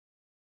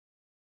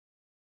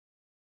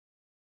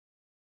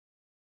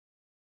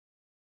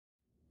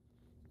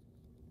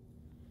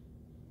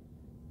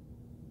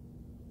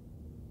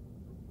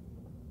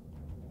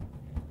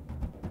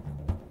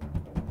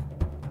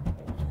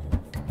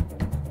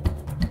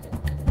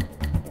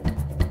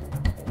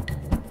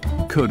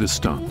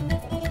Kurdistan.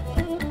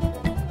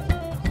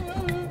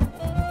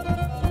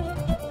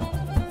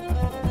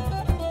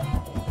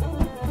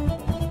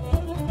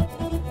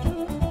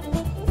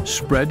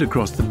 Spread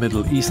across the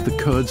Middle East, the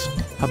Kurds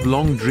have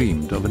long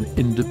dreamed of an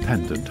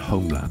independent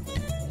homeland.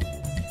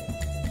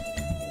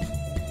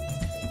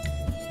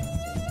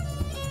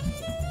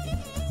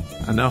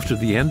 And after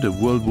the end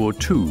of World War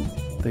II,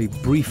 they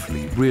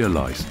briefly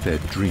realized their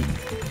dream.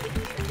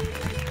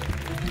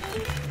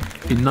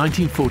 In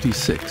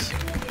 1946,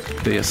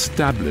 they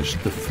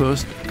established the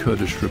first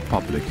Kurdish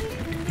republic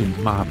in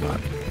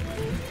Mahabad,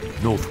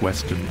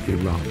 northwestern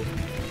Iran.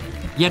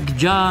 یک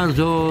جار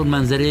زور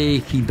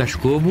منظرەیەکی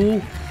بەشکۆ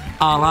بوو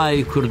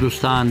ئاڵای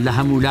کوردستان لە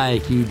هەموو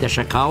لایەکی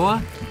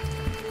دەشەکاوە.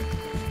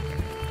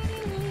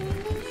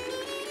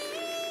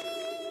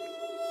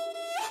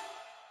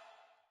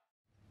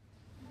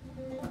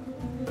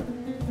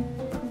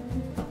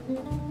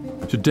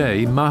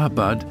 Today,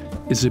 Mahabad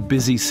is a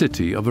busy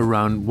city of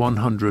around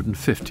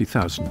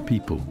 150,000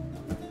 people.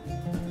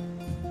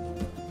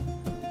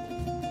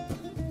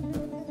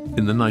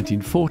 In the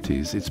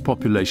 1940s, its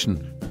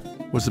population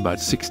was about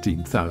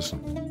 16,000.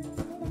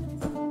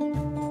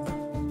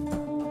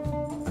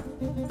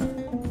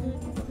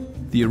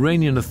 The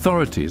Iranian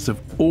authorities have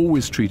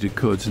always treated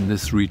Kurds in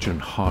this region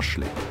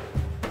harshly.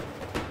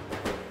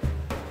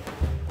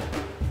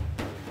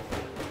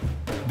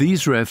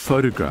 These rare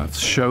photographs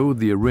show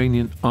the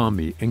Iranian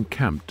army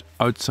encamped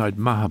outside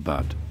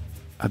Mahabad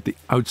at the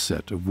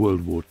outset of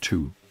World War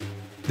II.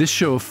 This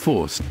show of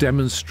force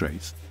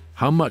demonstrates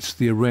how much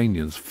the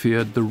Iranians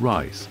feared the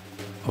rise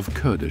of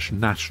Kurdish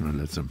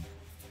nationalism.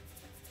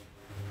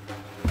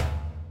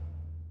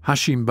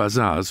 Hashim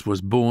Bazaz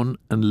was born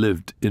and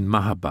lived in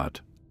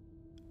Mahabad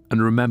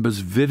and remembers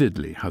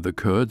vividly how the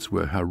Kurds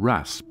were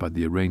harassed by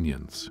the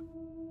Iranians.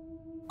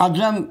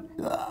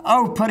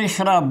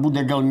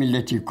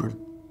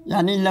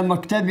 يعني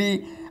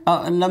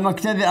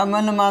لمكتبي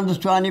أمانة ما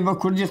دستواني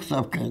بكردي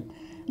خصاب كين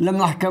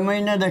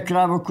لمحكمينا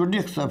ذكرى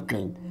بكردي خصاب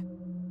كين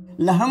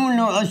لهم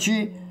نوع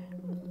شيء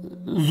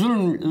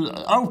ظلم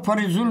أو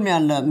فري ظلم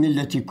على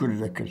ملتي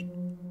كرد ذكر.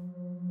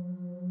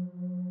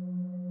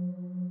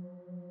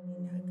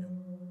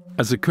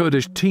 As a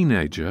Kurdish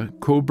teenager,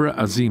 Kobra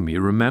Azimi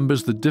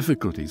remembers the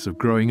difficulties of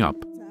growing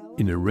up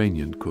in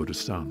Iranian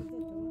Kurdistan.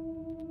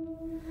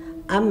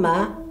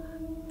 أما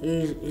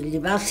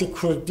لباسي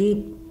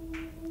كردي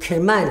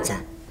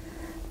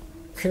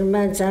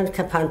کرمانجان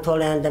که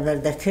پانتۆڵیان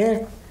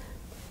دەبەردەکرد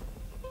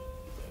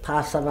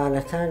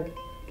پاسەبانەکان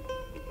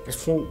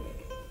دەچون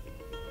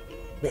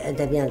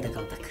بێئەدەبیان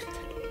لەگەڵ دەکرد.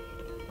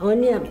 ئەوە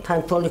نییە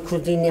پانتۆڵی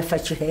کوردی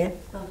نێفەچی هەیە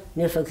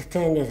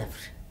نێفەکەتیان لێ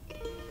دەبڕ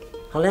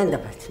هەڵیان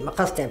دەبێت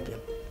مەقەستیان پێ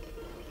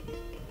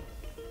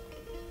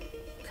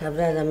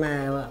کابرا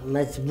دەمایەوە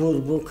مەجبور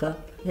بوو کە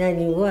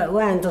یعنی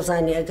وایان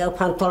دەزانی ئەگە ئەو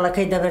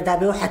پانتۆڵەکەی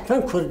دەبەردابێ و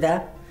حتمەن کووردە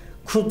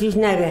Kurdish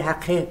never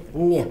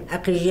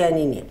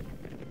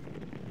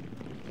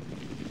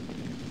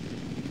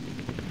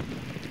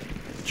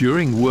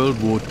During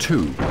World War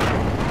II,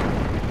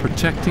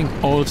 protecting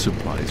oil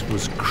supplies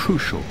was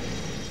crucial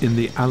in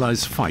the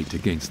Allies' fight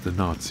against the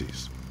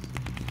Nazis.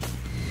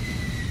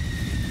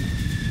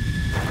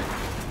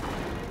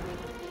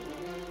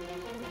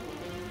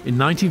 In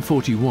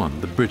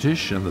 1941, the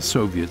British and the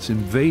Soviets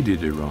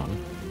invaded Iran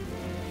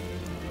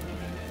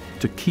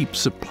to keep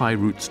supply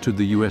routes to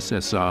the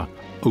USSR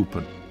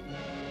open.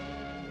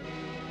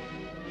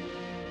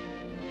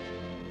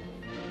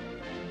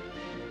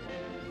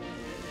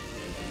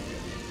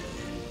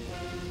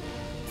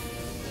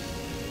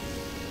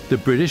 The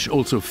British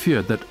also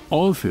feared that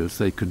oil fields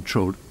they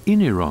controlled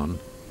in Iran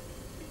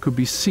could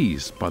be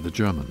seized by the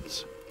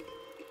Germans.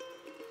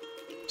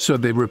 So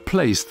they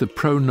replaced the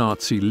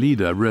pro-Nazi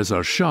leader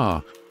Reza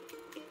Shah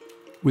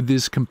with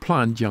his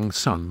compliant young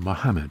son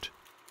Mohammed.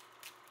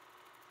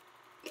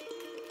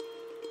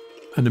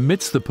 And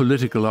amidst the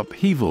political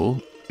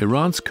upheaval,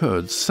 Iran's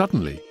Kurds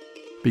suddenly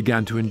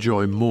began to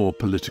enjoy more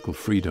political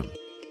freedom.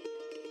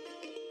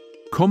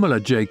 Komala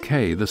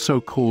JK, the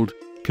so-called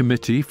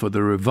Committee for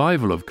the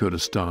Revival of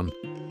Kurdistan,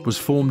 was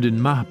formed in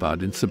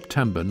Mahabad in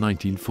September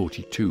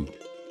 1942.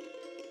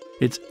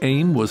 Its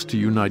aim was to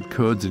unite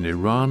Kurds in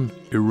Iran,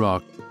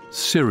 Iraq,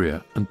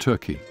 Syria and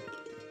Turkey.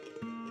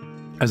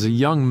 As a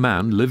young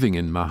man living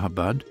in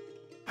Mahabad,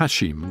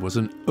 Hashim was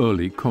an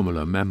early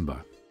Komala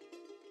member.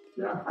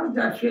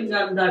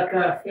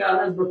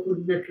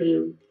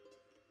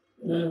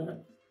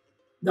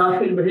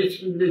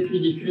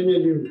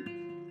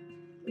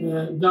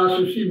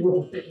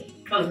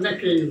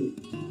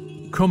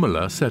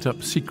 Komala set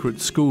up secret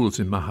schools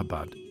in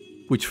Mahabad,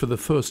 which for the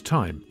first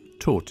time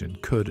taught in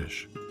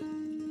Kurdish.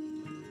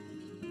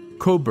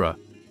 Kobra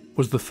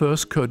was the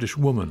first Kurdish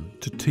woman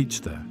to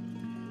teach there.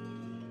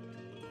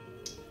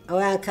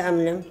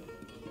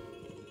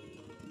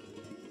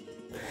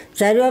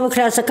 زاروا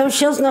بكلاسة كم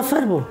شخص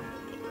نفر بو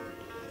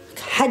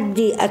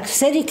حدي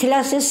أكثر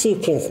كلاسة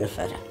 35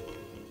 نفر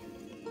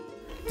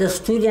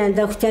دستوري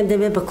عندك كتان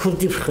دبي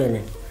بكردي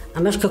بخونه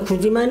أماش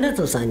ككردي ما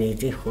ندوزاني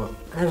دي خو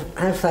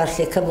هر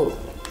فارسي كبو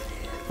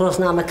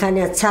روزنامه كان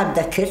يتصاب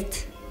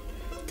دكرت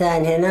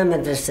تان هنا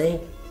مدرسة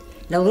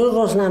لو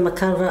روزنا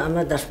مكان رأى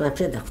مدرسة ما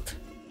بتدقت.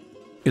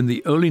 In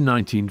the early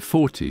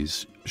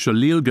 1940s,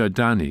 Jalil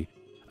Gardani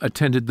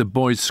attended the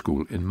boys'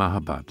 school in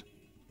Mahabad.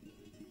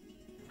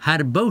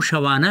 هر بو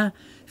شوانه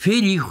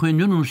فێری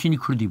خوێندن و نووسینی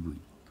کوردی بووی.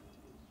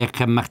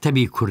 یەکەم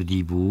مەکتەبی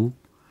کوردی بوو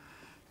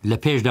لە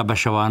پێشدا بە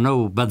شەوانە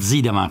و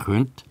بەدزی دەمان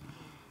خوێند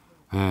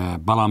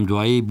بەڵام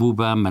دوایی بوو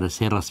بە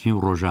مەرەسەی ڕەسمی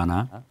و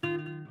ڕۆژانە.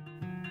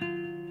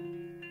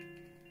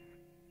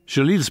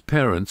 Jalil's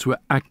parents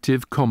were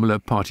active Komala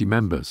party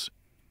members,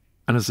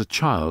 and as a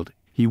child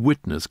he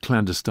witnessed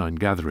clandestine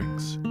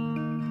gatherings.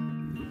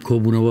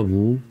 کۆبوونەوە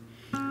بوو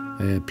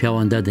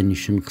پیاواندا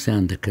دەنیشن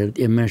قسەیان دەکرد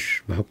ئێمەش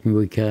بە حکمی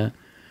بووی کە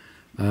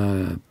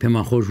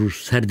پێمان خۆش و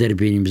سەر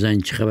دەربێنین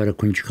بزانین چ خەبەرە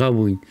کونجقا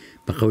بووین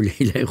بە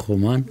قەولەی لای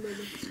خۆمان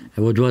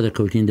ئەوە دوا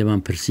دەکەوتین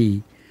دەمان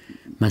پرسی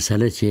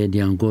مەسەلە چیە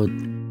دیان گوت.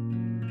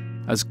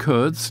 As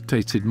Kurds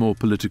tasted more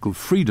political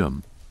freedom,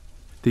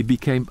 they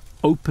became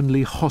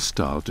openly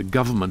hostile to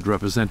government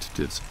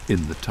representatives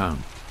in the town.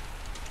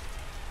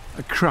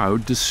 A crowd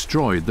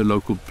destroyed the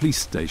local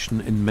police station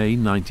in May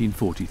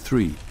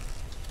 1943,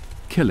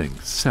 killing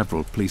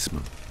several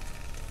policemen.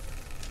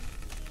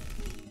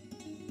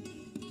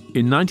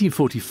 In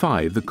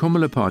 1945, the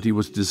Komala party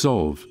was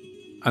dissolved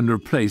and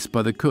replaced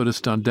by the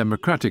Kurdistan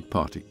Democratic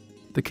Party,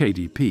 the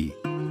KDP,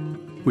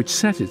 which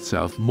set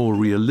itself more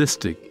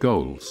realistic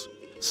goals,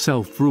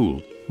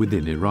 self-rule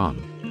within Iran.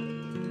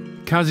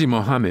 Qazi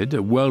Mohammed,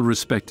 a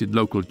well-respected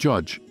local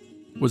judge,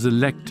 was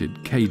elected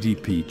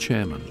KDP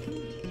chairman.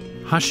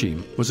 Hashim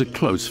was a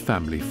close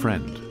family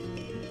friend.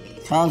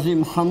 Qazi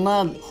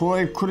Mohammed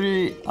خوی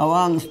کری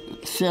اوان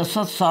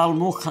 300 سال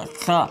بو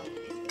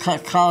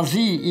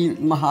قاضی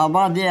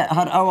مهاباد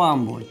هر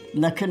اوان بود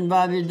لكن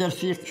بابی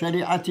درسی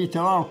شریعتی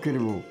تواو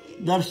کربو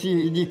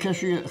درسی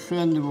دیکشی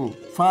خوند بو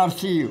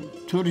فارسی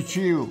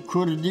ترکی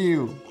کردی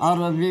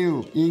عربی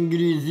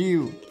انگلیزی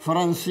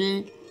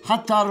فرانسی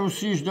حتى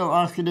روسيش دو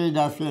آخر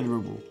دافير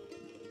ببو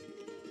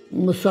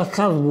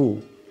مثقف بو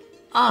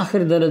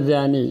آخر درجة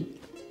يعني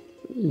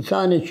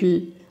إنسان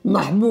شي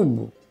محبوب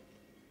بو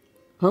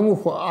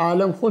همو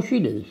عالم خوشي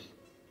ليس.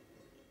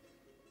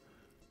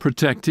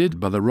 Protected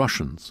by the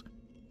Russians,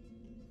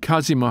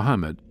 Qazi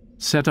Mohammed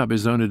set up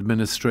his own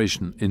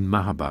administration in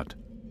Mahabad.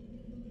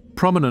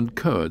 Prominent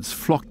Kurds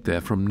flocked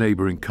there from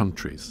neighboring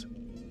countries.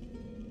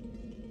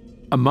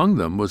 Among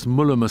them was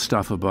Mullah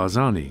Mustafa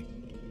Barzani,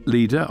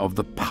 leader of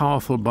the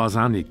powerful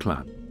Barzani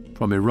clan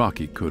from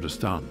Iraqi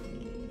Kurdistan.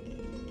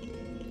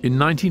 In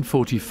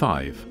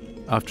 1945,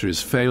 after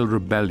his failed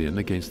rebellion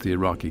against the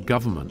Iraqi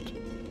government,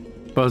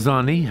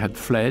 Barzani had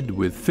fled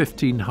with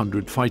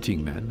 1,500 fighting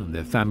men and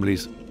their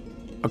families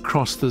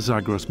across the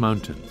Zagros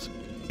Mountains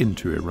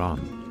into Iran.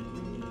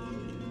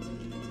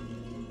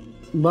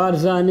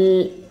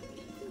 Barzani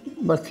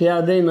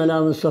بقيادة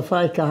ملا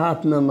مصطفى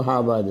كهاتنا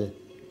مهابادة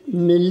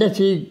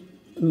ملتي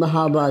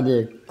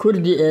مهابادة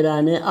كردي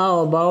إيراني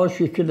أو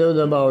باوشي كده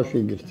وده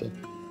باوشي قرته.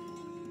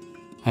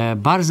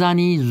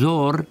 بارزاني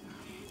زور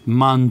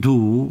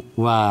ماندو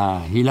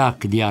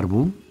وهلاك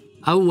دياربو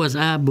أو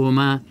وزا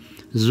بوما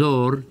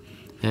زور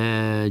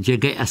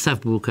جاي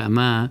أسف بو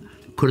كأما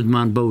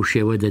كردمان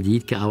باوشي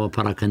ودديد كأوا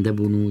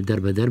براكندبون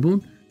ودرب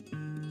دربون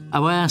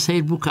أوا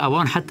سيد بو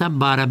كأوان حتى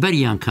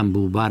باربريان كان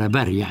بو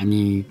باربر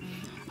يعني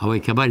أو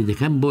كباري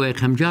دكان بو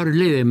كم جار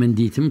ليه من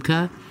ديتم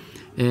كا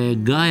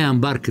غايان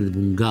باركد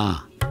بون غا.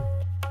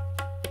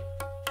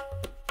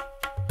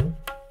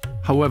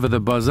 However,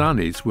 the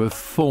Barzanis were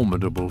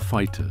formidable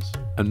fighters,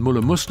 and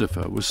Mullah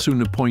Mustafa was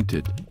soon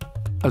appointed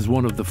as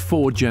one of the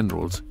 4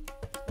 generals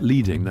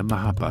leading the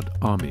Mahabad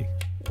army.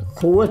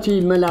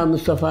 قوتي ملا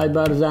مصطفى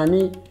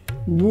بارزاني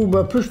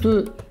بو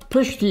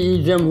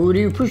بشتي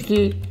جمهوري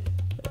وبشتي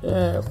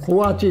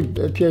قواتي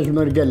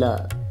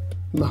بيجمرقلا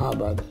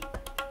مهاباد.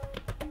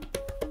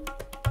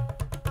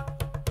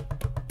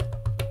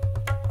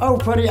 أو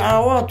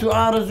فريعات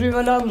وعارضي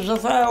ملا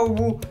مصطفى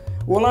وبو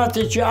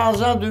ولاتي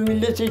آزاد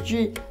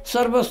وملتي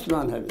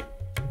سربستمان هذه.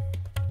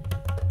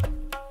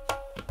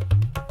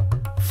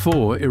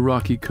 4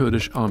 Iraqi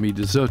Kurdish army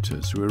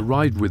deserters who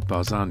arrived with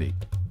Barzani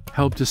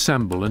helped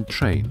assemble and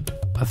train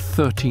a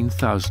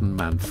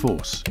 13,000-man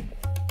force.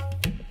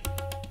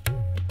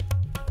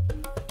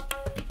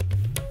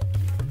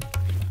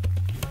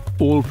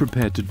 All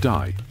prepared to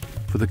die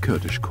for the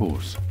Kurdish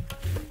cause.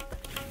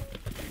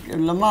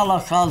 لما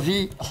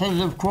خازي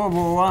حزب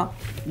كوبوا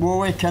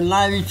بوي كان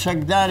ناوي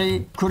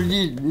تشكداري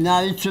كردي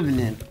ناوي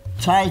تبنين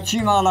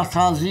تايتي مالا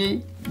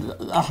خازي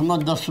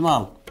أحمد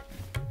دسمال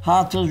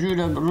هات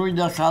جورة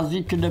رويدا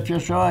خازي كده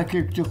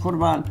بيشواكي كتي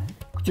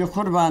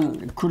قربان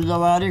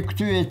كردواري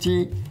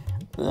كتويتي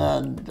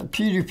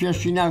بيري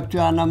بيشينا كتو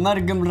أنا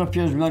مرقم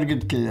ربيش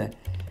مرقد كده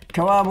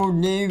كوابو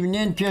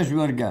نيوي بيش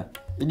مرقا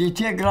اللي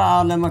تقرأ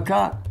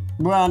عالمكا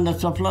بوانا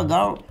تفلا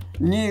داو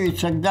نيوي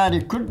تشكداري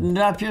كرد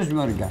نرا بيش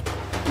مرقا.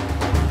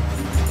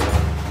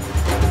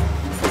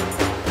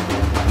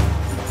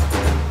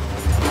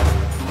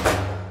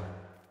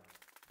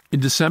 In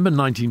December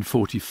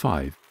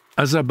 1945,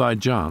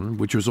 Azerbaijan,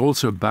 which was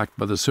also backed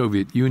by the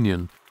Soviet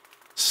Union,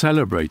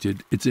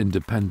 celebrated its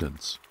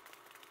independence.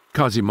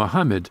 Qazi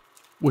Mohammed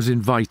was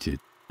invited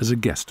as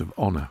a guest of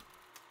honor.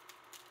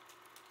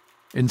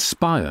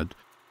 Inspired,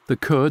 the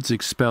Kurds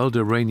expelled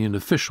Iranian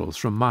officials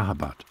from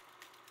Mahabad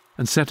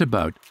and set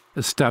about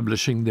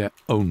establishing their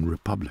own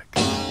republic.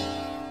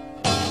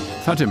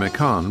 Fatima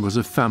Khan was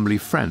a family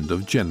friend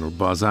of General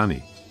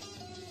Barzani.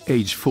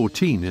 Aged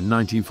 14 in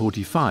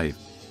 1945,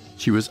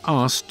 she was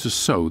asked to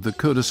sew the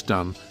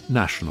Kurdistan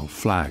national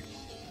flag.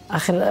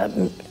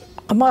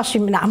 قماشي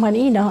من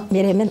عمانينا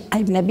ميري من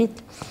ابن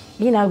بيت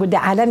لينا قد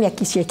عالم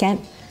يكيسي كان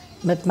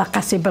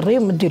متمقاسي بالري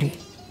ومدري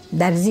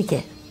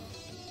دارزيكي.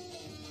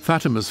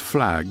 Fatima's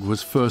flag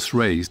was first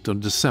raised on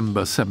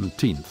December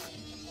 17th,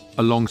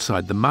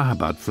 alongside the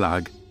Mahabad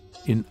flag,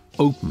 in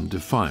open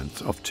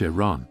defiance of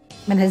Tehran.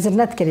 من هزر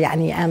نذكر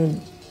يعني ام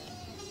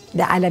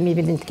ده عالمي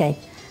بنت كاين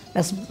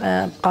بس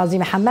قاضي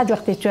محمد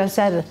وقت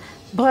صار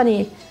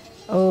بغني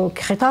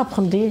وخطاب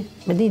خمدي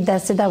بدي دا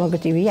سدا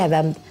وقلت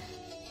له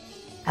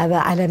هذا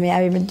عالمي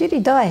أبي بدي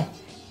داي.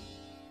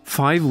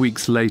 5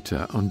 weeks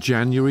later, on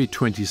January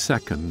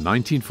 22nd,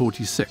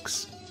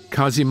 1946,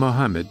 Qazi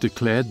Mohammed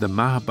declared the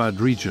Mahabad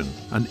region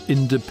an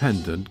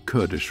independent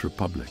Kurdish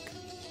republic.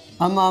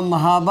 أما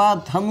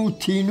مهاباد همو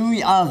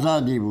تینوی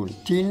آزادی بود،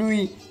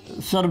 تینوی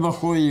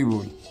سربخویی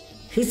بود.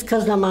 هیچ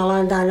کس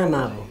لمالان دانه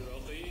ما بود.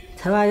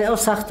 توانی او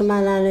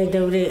ساختمانان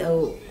دوری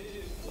او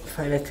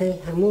فلکی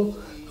همو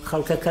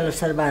خلق کل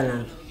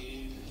سربانان.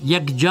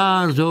 یک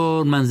جار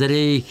زور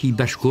منظرەیەکی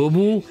بەشکۆ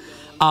بوو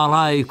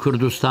ئاڵای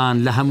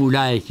کوردستان لە هەموو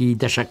لایەکی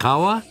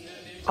دەشەکاوە.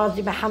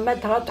 قاضي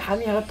محمد هات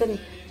حميغة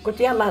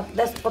قلت يلا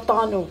دست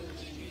قطان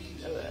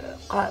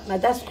ما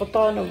دست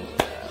قطان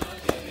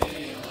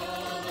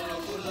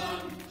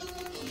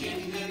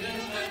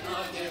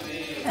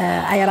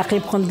أي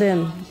رقيب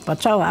خندن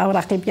بتشاو أو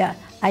رقيب يا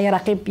أي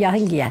رقيب يا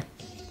هنجيا.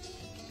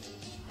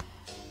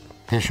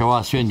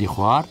 پێشەوا سوێندی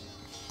خوار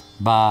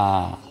بە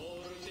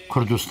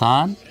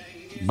کوردستان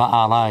بە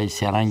ئاڵای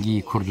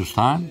سێڕەنگی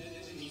کوردستان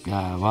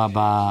و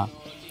بە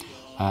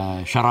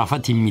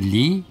شەرافەتی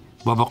میلی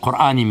و بە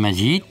قورئانی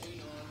مەجید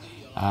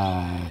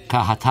کە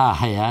هەتا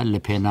هەیە لە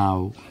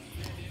پێناو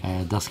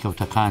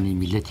دەستکەوتەکانی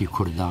میلەتی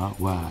کوردە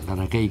و لە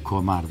ڕێگەی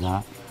کۆماردا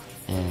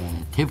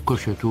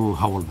تێبکۆشێت و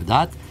هەوڵ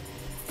بدات.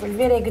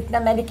 والفيري قلت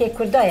لنا ملكي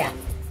كردايا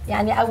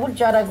يعني أول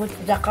جارة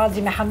قلت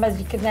قاضي محمد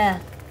اللي كنا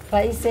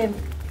رئيس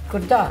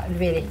كردا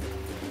الفيري.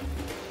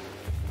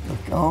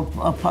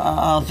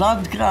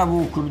 آزاد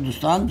کرابو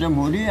کردستان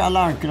جمهوری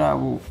اعلان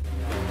کرابو.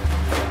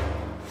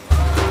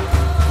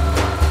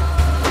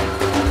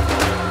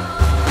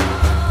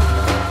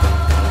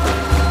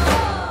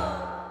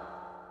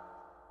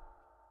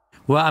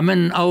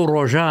 ومن ئەو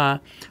ڕۆژە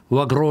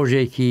وەک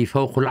ڕۆژێکی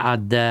فەوق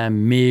العادە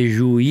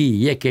مێژوویی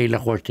یەکێک لە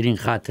خۆشترین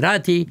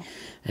خاتراتی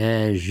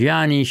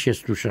ژیانی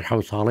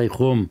 66 ساڵەی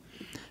خۆم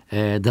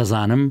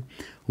دەزانم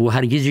و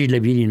هەرگیزیش لە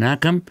بیری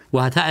ناکەم و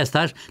هەتا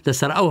ئێستاش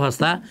لەسەر ئەو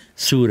هەستا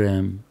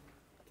سوورم.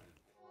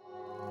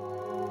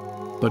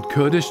 But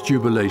Kurdish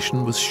jubilation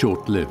was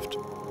short-lived.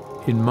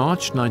 In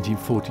March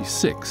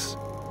 1946,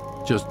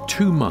 just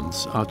 2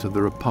 months after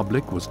the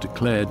Republic was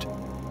declared,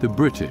 the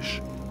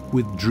British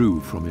withdrew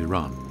from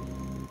Iran.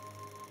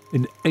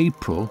 In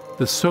April,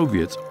 the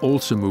Soviets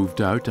also moved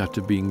out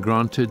after being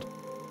granted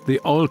the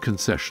oil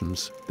concessions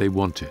they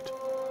wanted.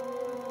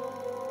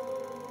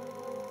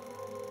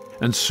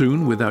 And soon,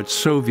 without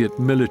Soviet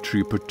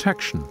military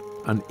protection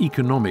and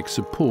economic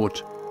support,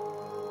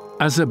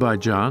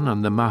 Azerbaijan and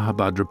the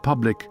Mahabad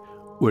Republic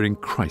were in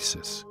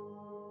crisis.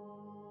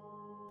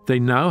 They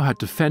now had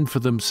to fend for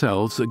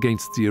themselves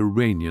against the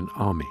Iranian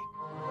army.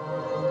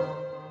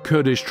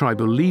 Kurdish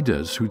tribal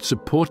leaders who'd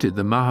supported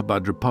the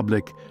Mahabad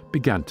Republic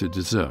began to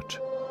desert.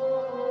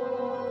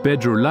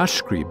 Bedru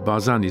Lashkri,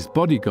 Barzani's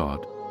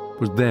bodyguard,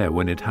 was there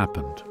when it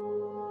happened.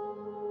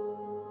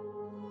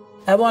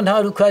 اوان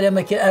هارو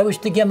کارم که اوش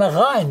دیگه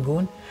مغاین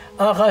بون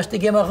آخاش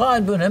دیگه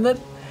مغاین بون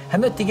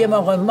همه دیگه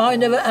مغاین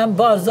ماینه و ام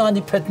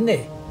بارزانی پتنه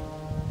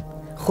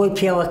خوی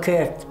پیاوه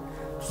کرد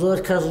زور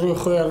کس روی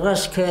خوی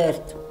رش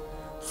کرد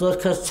زور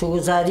کس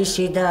چوگزاری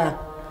شیده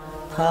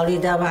پالی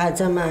دا بعد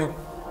زمان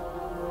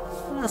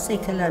راستی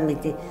کلامی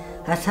دی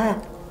حتی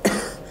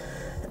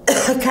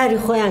کاری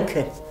خویان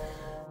کرد.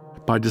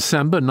 By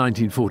December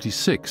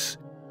 1946,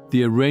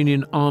 the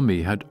Iranian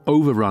army had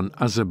overrun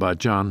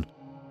Azerbaijan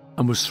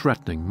and was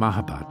threatening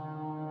Mahabad.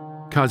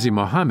 Qazi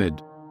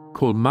Mohammed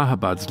called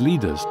Mahabad's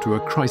leaders to a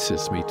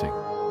crisis meeting.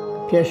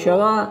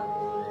 پیشوا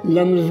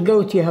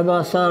لمزگوتی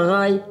هبا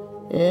سارغای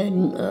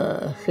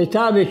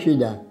خطابی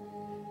شده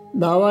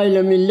دعوای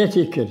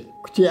لملتی کرد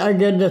کتی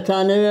اگر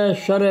دتانوی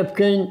شر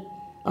بکین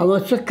اما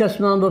چه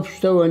کس من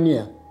بپشتو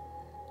نیه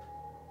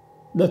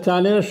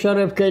دتانوی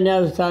شر بکین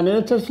یا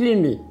دتانوی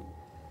تسلیمی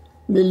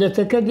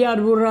ملتك ديار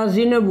بو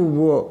رازي نبو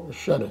بو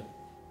الشر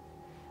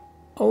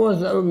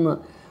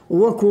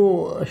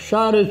وكو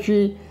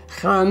شارشي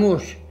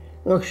خاموش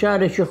وك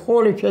شارشي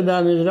خولي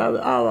كدا مزراب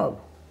آواب.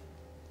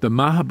 The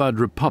Mahabad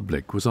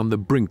Republic was on the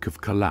brink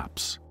of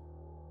collapse,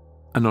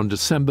 and on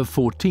December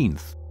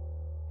 14th,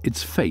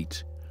 its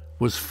fate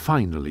was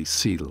finally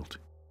sealed.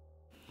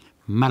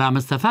 مەلا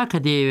مستەفا کە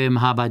دەیەوێ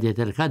مەهاباد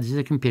دێتەرەکە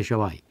دەچێتەکەم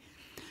پێشەوای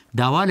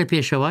داوا لە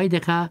پێشەوای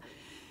دەکا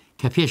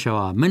کە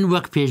پێشەوە من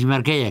وەک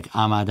پێشمەرگەیەک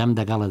ئامادەم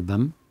دەگەڵت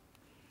بم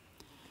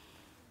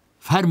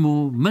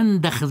فەرموو من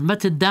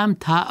دەخزمەتت دام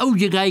تا ئەو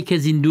جێگای کە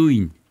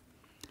زیندوین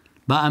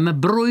با ئەمە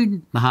بڕۆین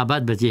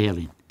مەهاباد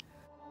بەجێهێڵین.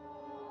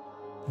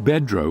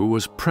 Bedro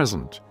was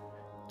present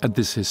at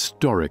this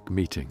historic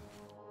meeting.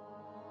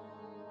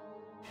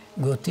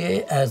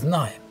 قوتي از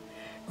نايم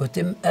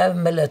قوتي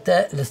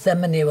ملتا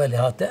لسمني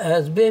ولا هاتا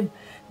از بيم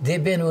دي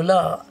بين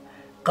ولا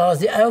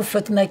قاضي او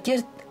فتنا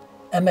كرت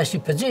اما شي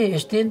بجي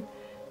اشتين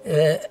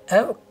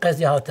او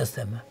قاضي هاتا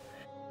السما.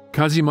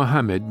 Qazi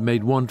Mohammed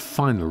made one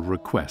final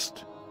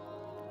request,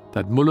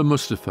 that Mullah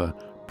Mustafa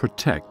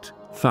protect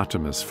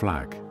Fatima's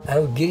flag.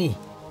 او جري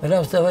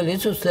ولا مستوى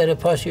ليتو سر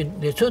باشي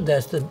ليتو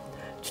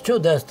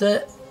دست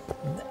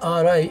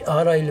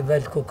آرای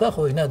لبلکوکا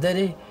خوی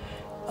نداری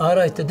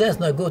آرای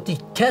تدست نگوتی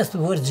کس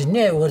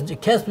ورجنه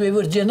کس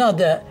ورجنه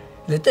ده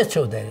لته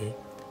چو داری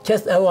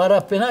کس او آرا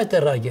پنایت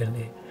را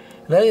گرنی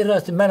لای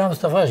راست من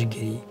مصطفاش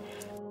گری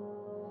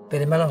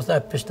بری من مصطفا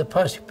پشت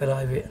پاش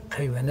پرای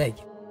قیوانه.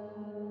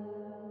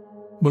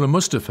 Mullah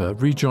Mustafa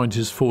rejoined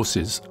his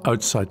forces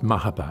outside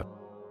Mahabad,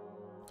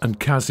 and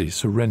Qazi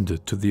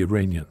surrendered to the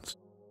Iranians.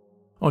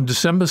 On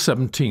December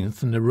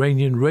 17th, an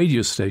Iranian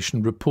radio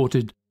station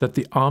reported that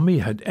the army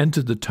had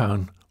entered the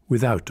town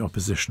without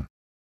opposition.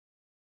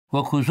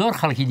 وەکو زۆر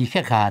خەڵکی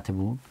دیکە کە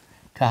هاتبوو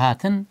کە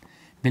هاتن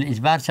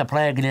بالئیجبار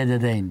چەپڕایەک لێ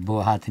دەدەین بۆ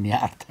هاتنی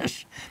ئەرتەش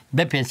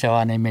بە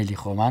پێچەوانەی مێلی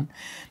خۆمان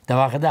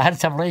دەواقعدا هەر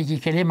چەپڕەیەکی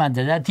کە لێمان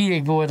دەدا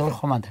تیرێک بۆ دڵی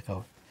خۆمان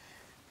دەکەوت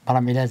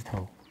بەڵام عیلاج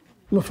نەبوو.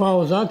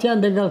 مفاوضاتیان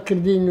لەگەڵ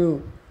کردین و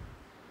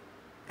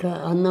کە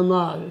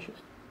ئەنەما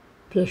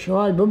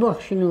پێشەوای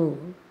ببەخشن و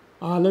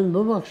عالم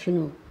ببەخشن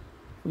و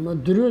ئەمە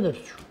درۆ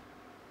دەرچوو.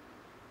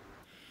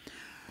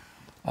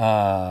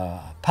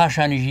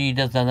 پاشانیژی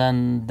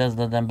دەست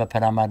دەدەن بە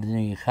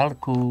پەراماردنی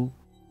خەڵک و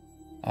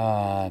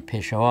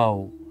پێشەوا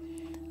و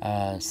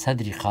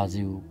سەدری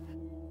قازی و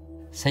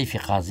سەیفی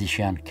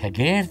قازیشیان کە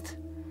گرت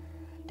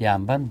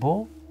دیانبەن بۆ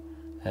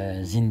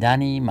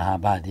زیندانی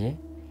مەهابادێ.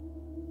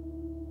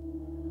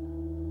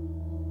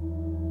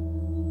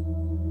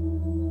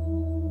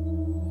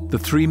 The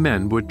three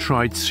men were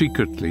tried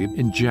secretly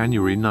in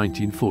January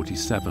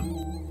 1947.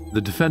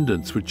 The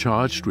defendants were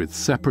charged with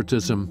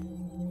separatism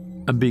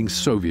and being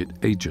Soviet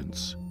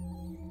agents.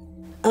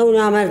 أو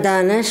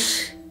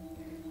نامردانش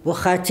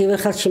وخاتي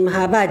وخلش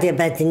مهاباد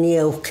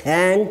بدنية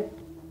وكان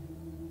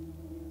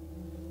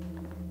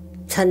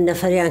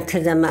تنفريان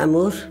كذا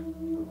مأمور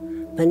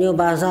بنيو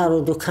بازار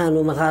ودكان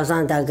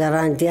ومغازان دا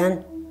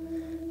قرانديان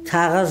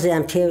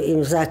كاغزيان بيو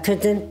إمزا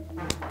كدن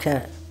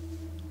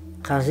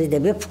كقاضي دا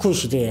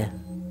بيبكوش ديه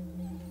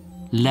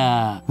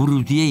لا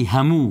ورودیەی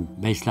هەموو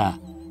بەیسلا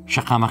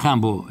شەقامەکان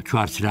بۆ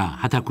چوارچرا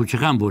هەتا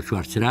کوچەکان بۆ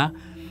چوارچرا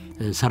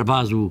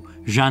سەرباز و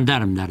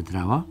ژاندارم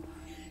دەردراوە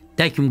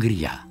دایکم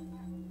گریا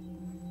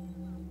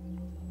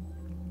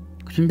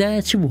گوتم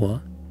دایە چ بووە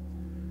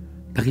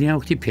بەگریا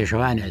وەکتی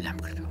پێشەوایان ئەدام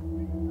کردەوە.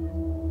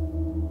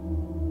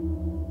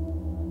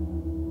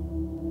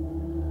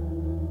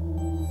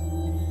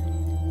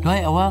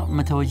 دوای ئەوە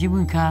مەتەوەجی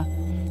بوون کە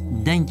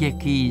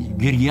دەنگێکی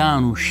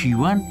گریان و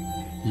شیوەن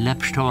لە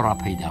پشتەوە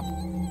ڕاپەیدا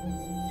بوو.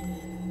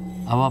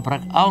 ئەوە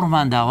بڕێک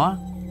ئاوڕمان داوە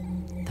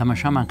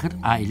تەمەشامان کرد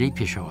ئائیلەی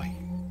پێشەوەی.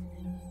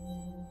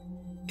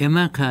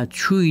 ئێمە کە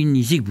چووی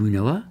نزیک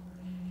بووینەوە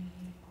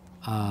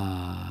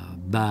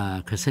بە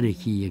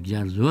کەسەرێکی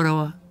یەکجار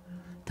زۆرەوە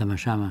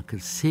تەمەشامان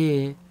کرد سێ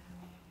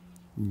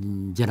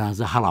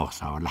جەنازە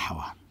هەڵاوەساوە لە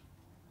حەوان.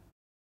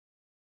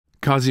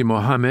 Qazi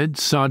Mohammed,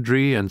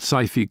 Sadri and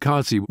Saifi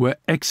Qazi were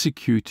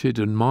executed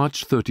on March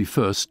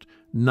 31st,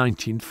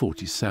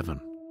 1947.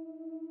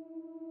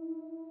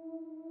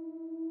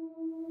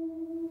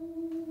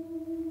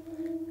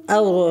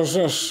 أو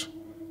روجش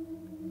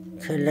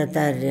كل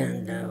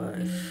داريان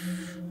داوش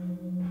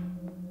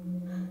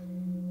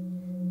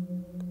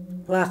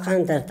واقعا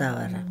در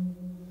داورة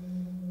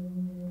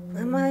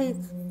أما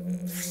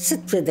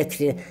ست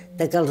ذكري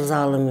دقل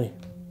ظالمي.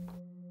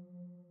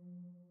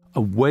 A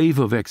wave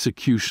of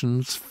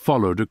executions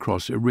followed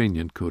across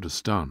Iranian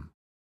Kurdistan.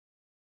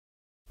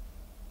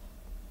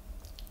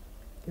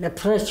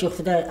 لبرش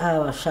خدای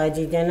آواش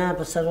شادی دینا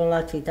بسر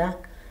ولاتی دا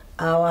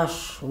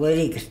آواش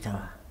وری گرتوا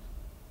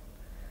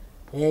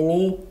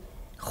یعنی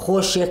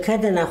خوشیکه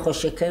دا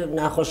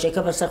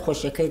ناخوشیکه بسر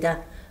خوشیکه دا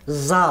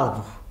زال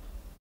بو.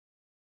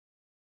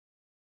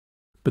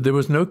 But there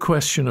was no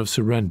question of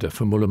surrender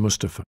for Mullah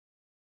Mustafa.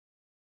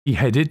 He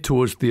headed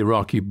towards the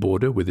Iraqi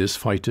border with his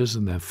fighters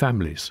and their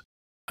families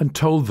and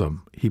told them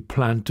he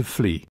planned to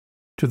flee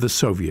to the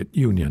Soviet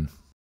Union.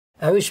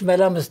 اوش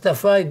ملا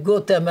مصطفى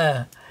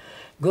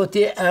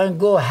قوتي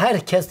انقو هر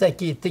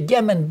كساكي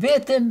تجا من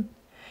بيتن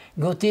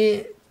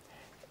قوتي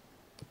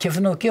كيف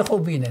نوكي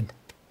خوبينن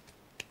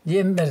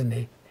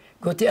يمرني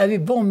قوتي ابي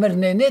بوم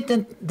مرني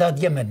نيتن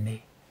داد يمني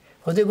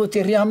خدي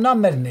قوتي ريامنا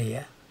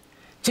مرنيه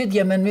تشد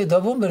يمني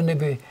دابو مرني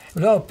بي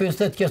ولا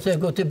بيستات كسا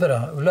قوتي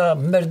برا ولا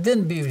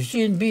مردن بي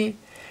وشين بي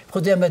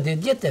خدي امدي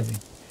ديتبي.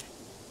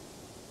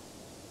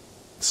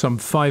 Some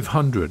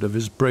 500 of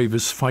his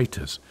bravest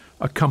fighters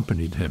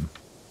accompanied him.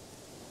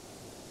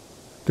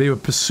 They were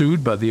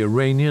pursued by the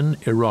Iranian,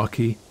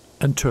 Iraqi,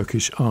 and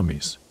Turkish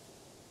armies,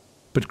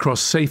 but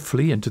crossed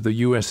safely into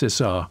the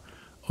USSR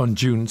on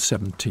June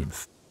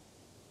 17th.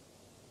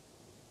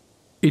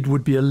 It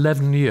would be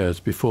 11 years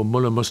before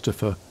Mullah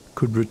Mustafa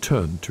could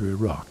return to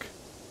Iraq.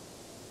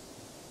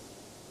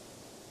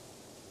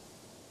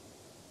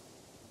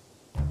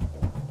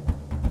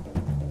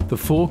 The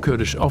 4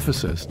 Kurdish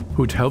officers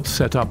who'd helped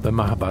set up the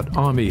Mahabad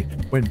army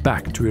went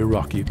back to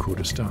Iraqi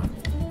Kurdistan.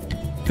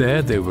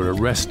 There they were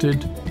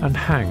arrested and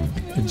hanged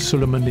in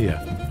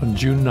Sulaymaniyah on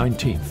June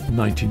 19,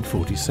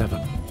 1947.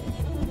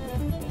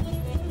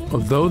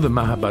 Although the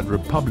Mahabad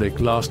Republic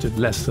lasted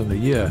less than a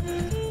year,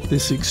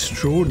 this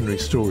extraordinary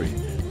story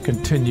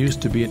continues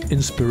to be an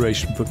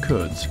inspiration for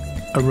Kurds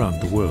around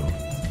the world.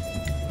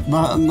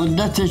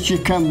 مدتي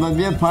كم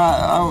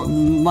ببيبها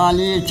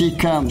ماليتي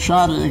كم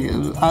شار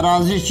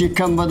أراضيتي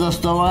كم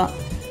بدستوا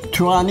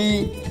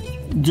تواني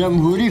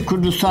جمهوري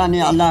كردستان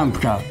إعلام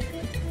كا.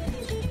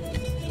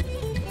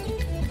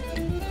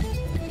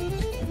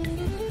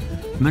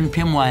 من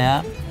پێم وایە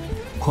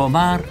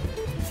کۆمار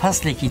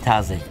فەسڵێکی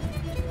تازەی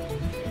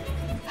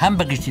هەم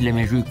بەگشتی لە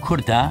مێژووی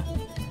کووردا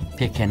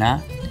پێکێنا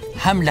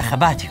هەم لە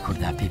خەباتی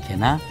کووردا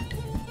پێکێنا.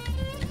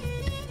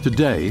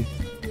 Today,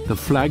 the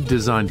flag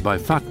designed by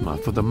Fatma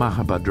for the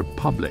Mahabad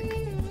Republic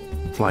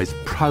flies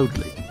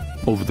proudly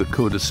over the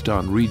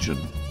Kurdistan region,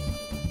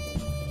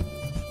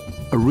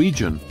 a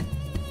region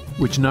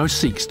which now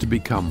seeks to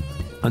become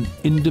an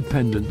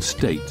independent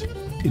state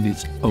in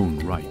its own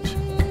right.